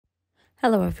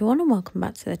Hello everyone and welcome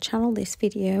back to the channel. This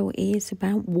video is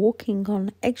about walking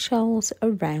on eggshells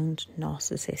around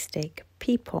narcissistic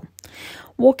people.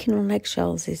 Walking on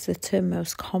eggshells is the term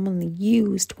most commonly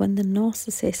used when the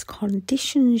narcissist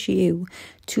conditions you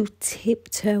to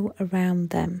tiptoe around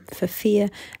them for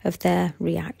fear of their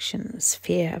reactions,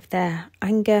 fear of their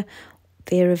anger,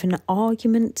 fear of an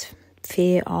argument,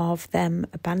 fear of them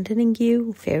abandoning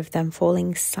you, fear of them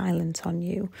falling silent on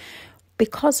you.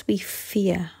 Because we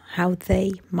fear how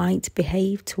they might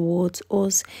behave towards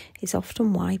us is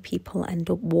often why people end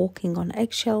up walking on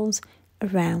eggshells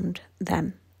around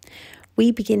them.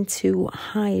 We begin to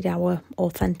hide our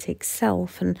authentic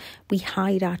self and we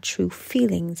hide our true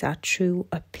feelings, our true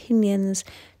opinions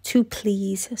to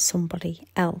please somebody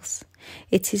else.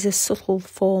 It is a subtle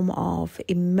form of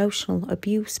emotional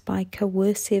abuse by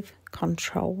coercive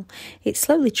control. It's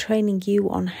slowly training you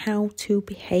on how to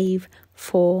behave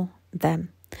for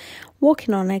them.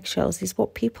 Walking on eggshells is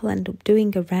what people end up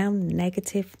doing around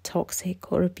negative,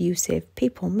 toxic or abusive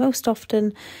people, most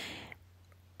often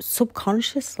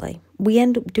subconsciously. We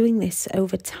end up doing this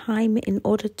over time in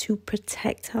order to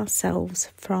protect ourselves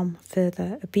from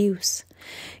further abuse.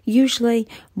 Usually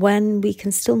when we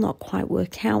can still not quite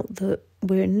work out that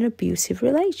we're in an abusive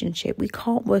relationship, we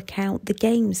can't work out the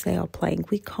games they are playing,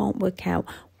 we can't work out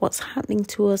what's happening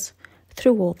to us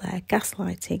through all their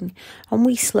gaslighting, and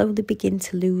we slowly begin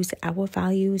to lose our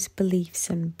values, beliefs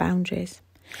and boundaries.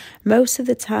 Most of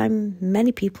the time,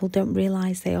 many people don't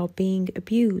realise they are being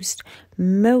abused.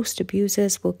 Most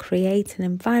abusers will create an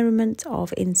environment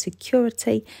of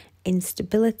insecurity,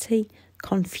 instability,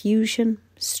 confusion,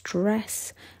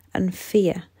 stress and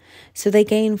fear. So they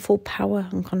gain full power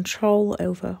and control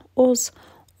over us,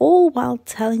 all while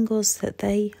telling us that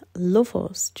they love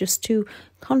us, just to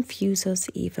confuse us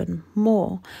even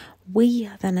more. We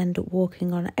then end up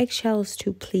walking on eggshells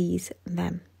to please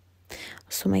them.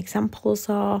 Some examples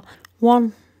are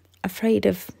 1. Afraid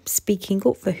of speaking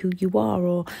up for who you are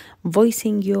or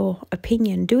voicing your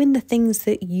opinion, doing the things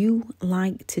that you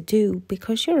like to do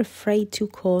because you're afraid to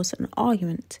cause an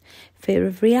argument. Fear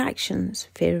of reactions,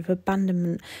 fear of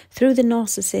abandonment. Through the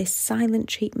narcissist's silent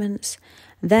treatments,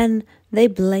 then they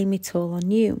blame it all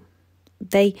on you.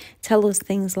 They tell us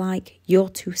things like, you're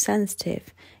too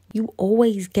sensitive. You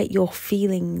always get your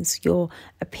feelings, your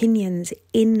opinions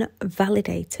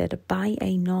invalidated by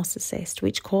a narcissist,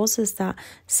 which causes that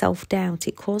self-doubt.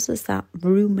 It causes that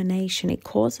rumination. It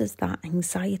causes that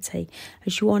anxiety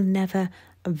as you are never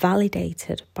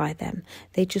validated by them.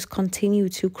 They just continue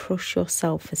to crush your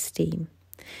self-esteem.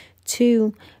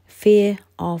 2, fear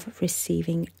of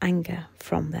receiving anger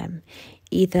from them,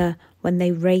 either when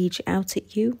they rage out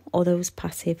at you or those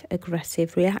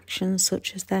passive-aggressive reactions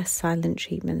such as their silent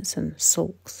treatments and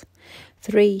sulks.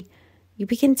 3, you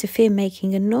begin to fear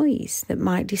making a noise that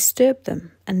might disturb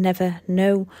them and never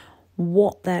know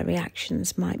what their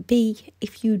reactions might be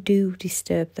if you do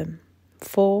disturb them.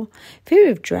 4,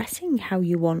 fear of dressing how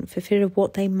you want for fear of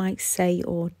what they might say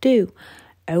or do.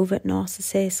 Overt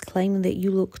narcissists claiming that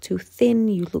you look too thin,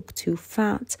 you look too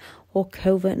fat, or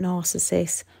covert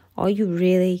narcissists, are you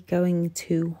really going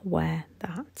to wear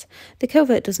that? The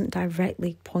covert doesn't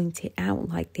directly point it out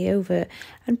like the overt,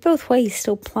 and both ways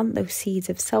still plant those seeds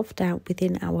of self-doubt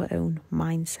within our own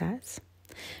mindsets.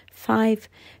 5,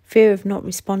 fear of not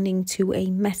responding to a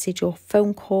message or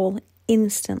phone call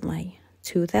instantly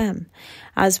to them,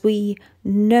 as we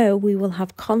know we will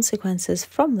have consequences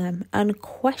from them and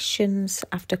questions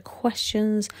after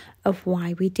questions of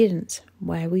why we didn't,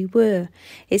 where we were.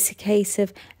 It's a case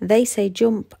of they say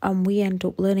jump and we end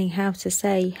up learning how to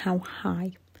say how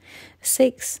high.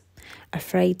 6,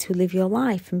 afraid to live your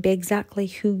life and be exactly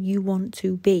who you want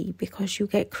to be because you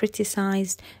get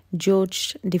criticised,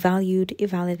 judged, devalued,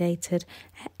 invalidated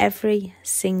at every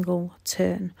single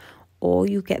turn. Or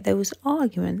you get those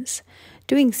arguments.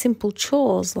 Doing simple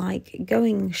chores like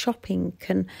going shopping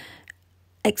can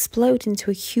explode into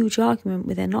a huge argument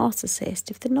with a narcissist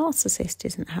if the narcissist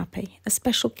isn't happy. A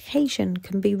special occasion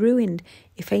can be ruined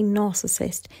if a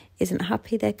narcissist isn't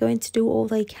happy. They're going to do all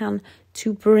they can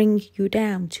to bring you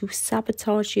down, to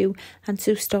sabotage you and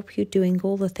to stop you doing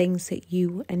all the things that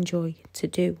you enjoy to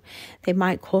do. They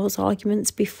might cause arguments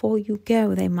before you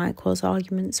go. They might cause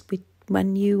arguments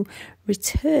when you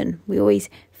return. We always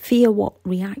fear what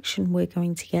reaction we're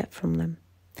going to get from them.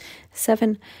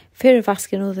 7, fear of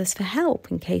asking others for help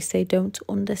in case they don't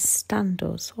understand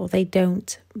us or they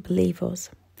don't believe us.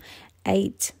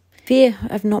 8, Fear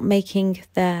of not making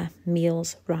their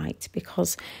meals right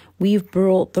because we've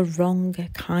brought the wrong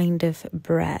kind of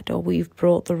bread, or we've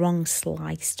brought the wrong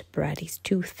sliced bread. It's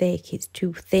too thick, it's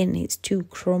too thin, it's too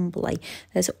crumbly.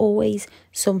 There's always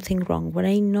something wrong. When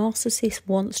a narcissist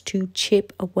wants to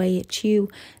chip away at you,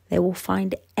 they will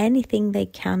find anything they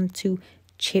can to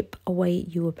chip away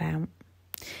at you about.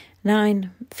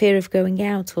 9, fear of going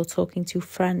out or talking to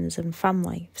friends and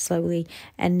family, slowly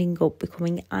ending up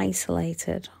becoming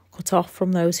isolated, cut off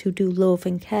from those who do love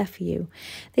and care for you.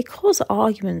 They cause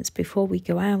arguments before we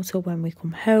go out or when we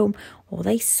come home, or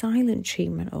they silent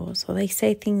treatment us, or they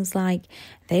say things like,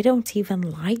 they don't even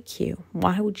like you.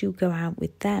 Why would you go out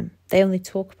with them? They only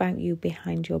talk about you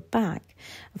behind your back.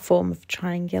 A form of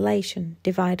triangulation,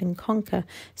 divide and conquer.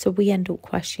 So we end up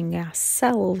questioning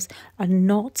ourselves and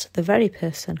not the very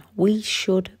person we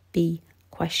should be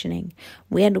questioning.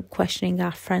 We end up questioning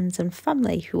our friends and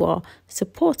family who are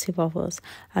supportive of us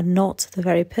and not the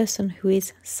very person who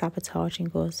is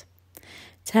sabotaging us.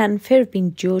 10, fear of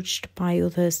being judged by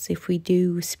others if we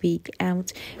do speak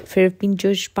out. Fear of being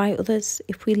judged by others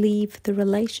if we leave the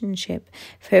relationship.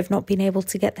 Fear of not being able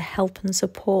to get the help and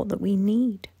support that we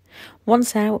need.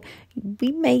 Once out,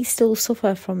 we may still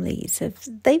suffer from these.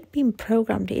 They've been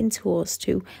programmed into us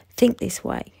to think this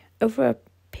way over a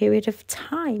period of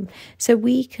time, so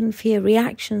we can fear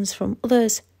reactions from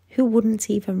others who wouldn't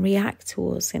even react to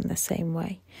us in the same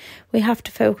way. We have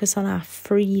to focus on our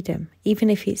freedom, even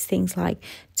if it's things like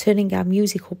turning our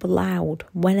music up loud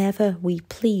whenever we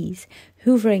please,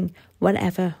 hoovering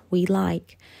whenever we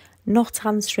like, not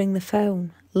answering the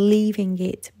phone, leaving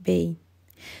it be.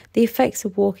 The effects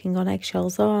of walking on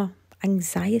eggshells are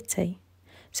anxiety.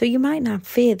 So you might not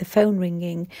fear the phone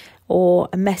ringing or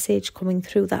a message coming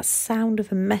through. That sound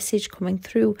of a message coming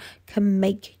through can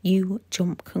make you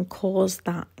jump, can cause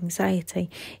that anxiety,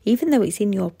 even though it's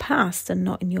in your past and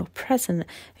not in your present,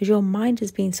 as your mind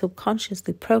has been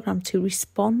subconsciously programmed to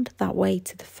respond that way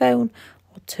to the phone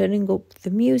or turning up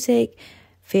the music.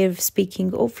 Fear of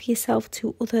speaking up for yourself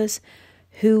to others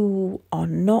who are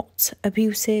not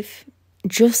abusive,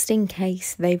 just in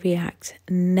case they react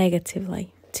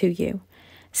negatively to you.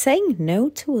 Saying no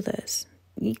to others.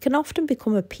 You can often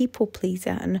become a people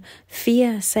pleaser and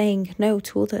fear saying no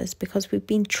to others because we've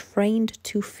been trained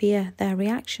to fear their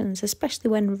reactions, especially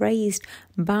when raised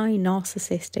by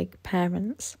narcissistic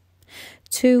parents.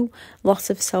 2, loss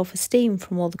of self-esteem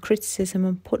from all the criticism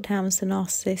and put-downs the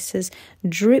narcissist has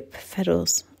drip-fed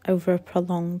us over a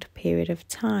prolonged period of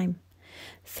time.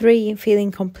 3,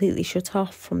 feeling completely shut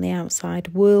off from the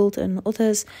outside world and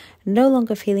others, no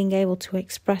longer feeling able to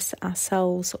express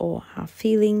ourselves or our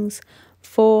feelings.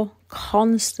 4,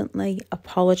 constantly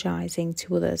apologising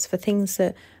to others for things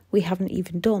that we haven't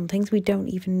even done, things we don't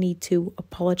even need to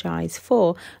apologise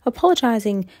for.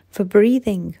 Apologising for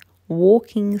breathing,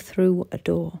 walking through a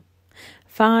door.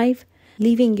 5,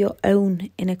 leaving your own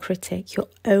inner critic, your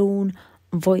own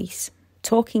voice,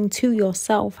 talking to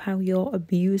yourself how your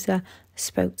abuser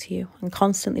spoke to you and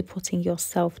constantly putting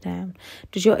yourself down.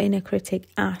 Does your inner critic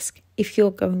ask, if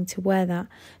you're going to wear that,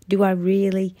 do I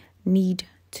really need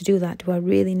to do that? Do I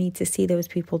really need to see those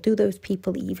people? Do those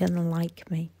people even like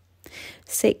me?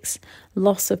 6,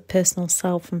 loss of personal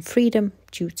self and freedom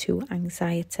due to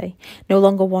anxiety. No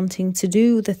longer wanting to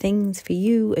do the things for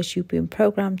you as you've been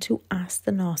programmed to ask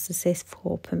the narcissist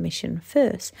for permission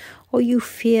first. Or you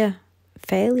fear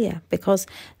failure because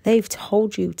they've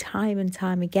told you time and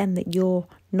time again that you're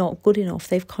not good enough.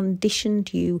 They've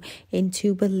conditioned you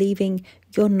into believing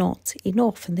you're not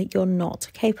enough and that you're not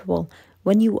capable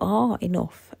when you are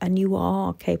enough and you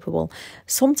are capable.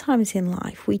 Sometimes in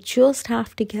life we just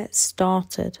have to get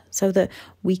started so that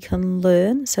we can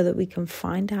learn, so that we can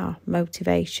find our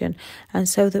motivation and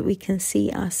so that we can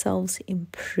see ourselves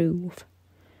improve.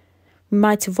 We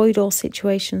might avoid all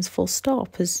situations full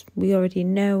stop, as we already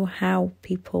know how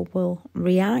people will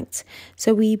react,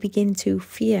 so we begin to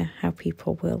fear how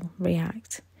people will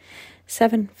react.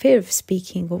 7, fear of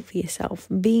speaking up for yourself,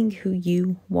 being who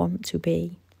you want to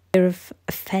be. Fear of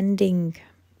offending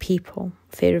people,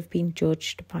 fear of being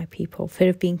judged by people, fear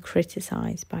of being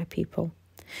criticised by people.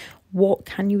 What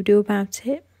can you do about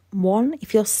it? 1,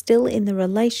 if you're still in the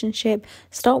relationship,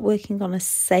 start working on a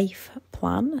safe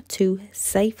plan to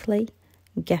safely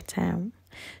get out.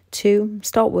 2,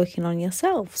 start working on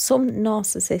yourself. Some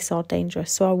narcissists are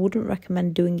dangerous, so I wouldn't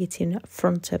recommend doing it in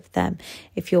front of them.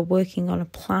 If you're working on a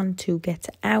plan to get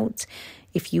out,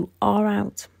 if you are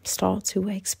out, start to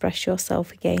express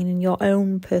yourself again in your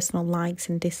own personal likes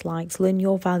and dislikes. Learn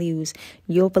your values,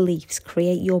 your beliefs,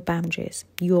 create your boundaries,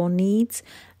 your needs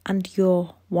and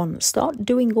your wants. Start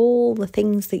doing all the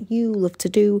things that you love to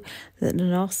do that the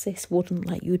narcissist wouldn't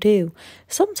let you do.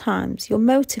 Sometimes your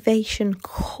motivation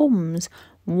comes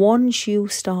once you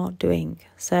start doing.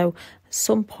 So at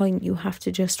some point you have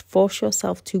to just force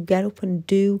yourself to get up and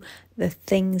do the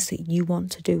things that you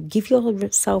want to do. Give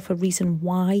yourself a reason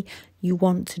why you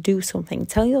want to do something.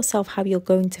 Tell yourself how you're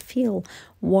going to feel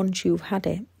once you've had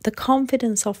it. The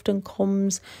confidence often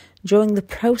comes during the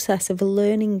process of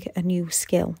learning a new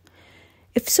skill.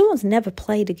 If someone's never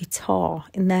played a guitar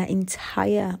in their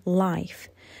entire life,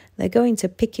 they're going to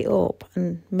pick it up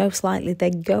and most likely they're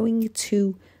going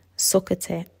to suck at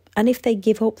it. And if they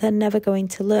give up, they're never going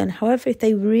to learn. However, if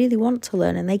they really want to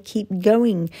learn and they keep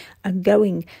going and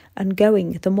going and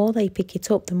going, the more they pick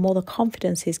it up, the more the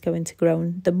confidence is going to grow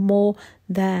and the more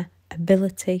their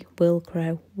ability will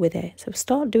grow with it. So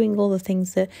start doing all the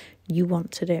things that you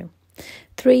want to do.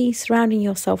 3, surrounding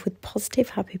yourself with positive,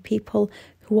 happy people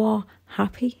who are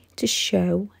happy to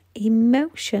show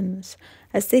emotions,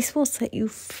 as this will set you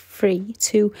free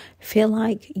to feel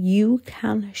like you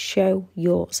can show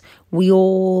yours. We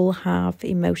all have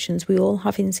emotions, we all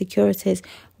have insecurities,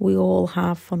 we all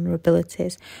have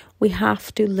vulnerabilities. We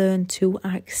have to learn to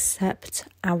accept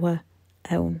our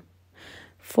own.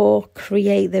 4,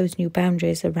 create those new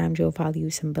boundaries around your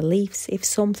values and beliefs. If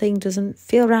something doesn't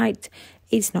feel right,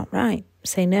 it's not right.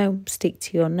 Say no, stick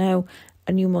to your no,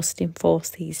 and you must enforce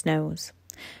these no's.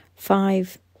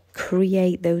 5,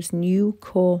 create those new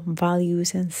core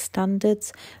values and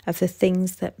standards of the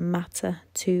things that matter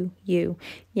to you.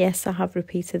 Yes, I have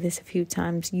repeated this a few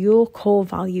times. Your core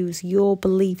values, your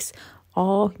beliefs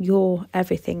are your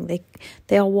everything.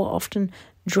 They are what often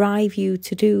drive you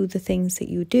to do the things that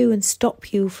you do and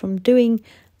stop you from doing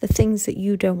the things that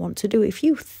you don't want to do. If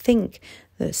you think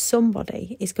that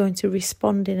somebody is going to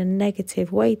respond in a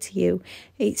negative way to you,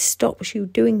 it stops you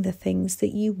doing the things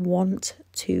that you want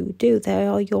to do. They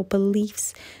are your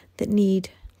beliefs that need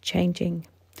changing.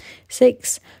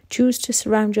 6, choose to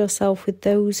surround yourself with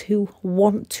those who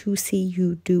want to see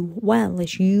you do well,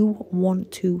 as you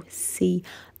want to see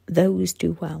those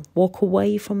do well. Walk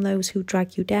away from those who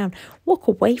drag you down. Walk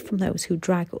away from those who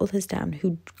drag others down,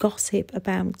 who gossip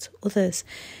about others.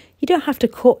 You don't have to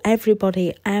cut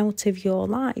everybody out of your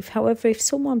life. However, if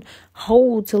someone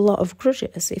holds a lot of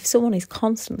grudges, if someone is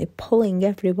constantly pulling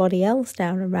everybody else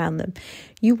down around them,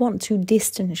 you want to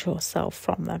distance yourself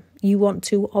from them. You want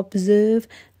to observe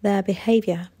their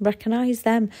behaviour, recognise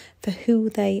them for who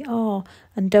they are,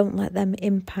 and don't let them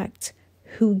impact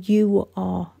who you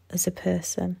are as a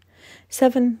person.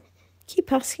 7,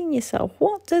 keep asking yourself,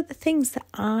 what are the things that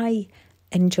I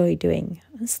enjoy doing?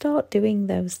 And start doing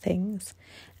those things.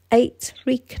 8,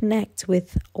 reconnect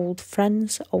with old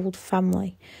friends, old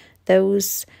family,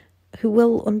 those who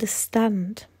will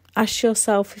understand. Ask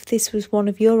yourself, if this was one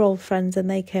of your old friends and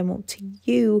they came up to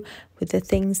you with the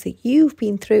things that you've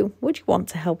been through, would you want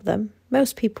to help them?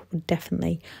 Most people would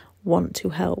definitely want to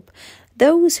help.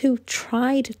 Those who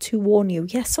tried to warn you,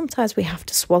 yes, sometimes we have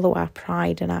to swallow our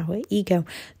pride and our ego.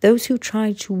 Those who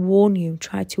tried to warn you,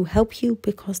 tried to help you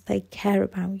because they care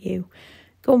about you.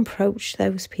 Go and approach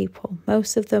those people.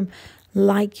 Most of them,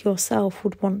 like yourself,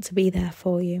 would want to be there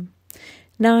for you.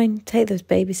 9, take those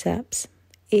baby steps.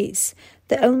 It's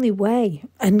the only way,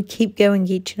 and keep going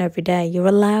each and every day. You're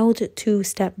allowed to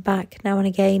step back now and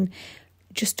again.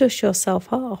 Just dust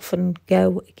yourself off and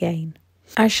go again.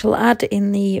 I shall add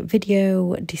in the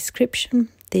video description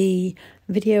the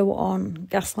video on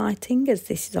gaslighting, as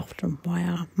this is often why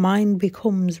our mind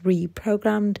becomes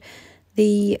reprogrammed.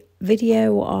 The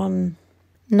video on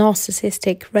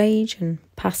narcissistic rage and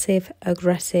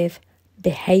passive-aggressive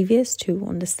behaviours to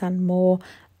understand more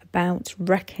about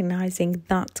recognising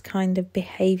that kind of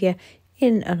behaviour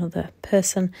in another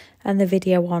person, and the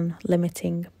video on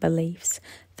limiting beliefs.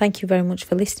 Thank you very much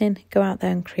for listening. Go out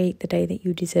there and create the day that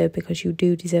you deserve, because you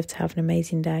do deserve to have an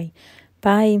amazing day.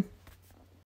 Bye.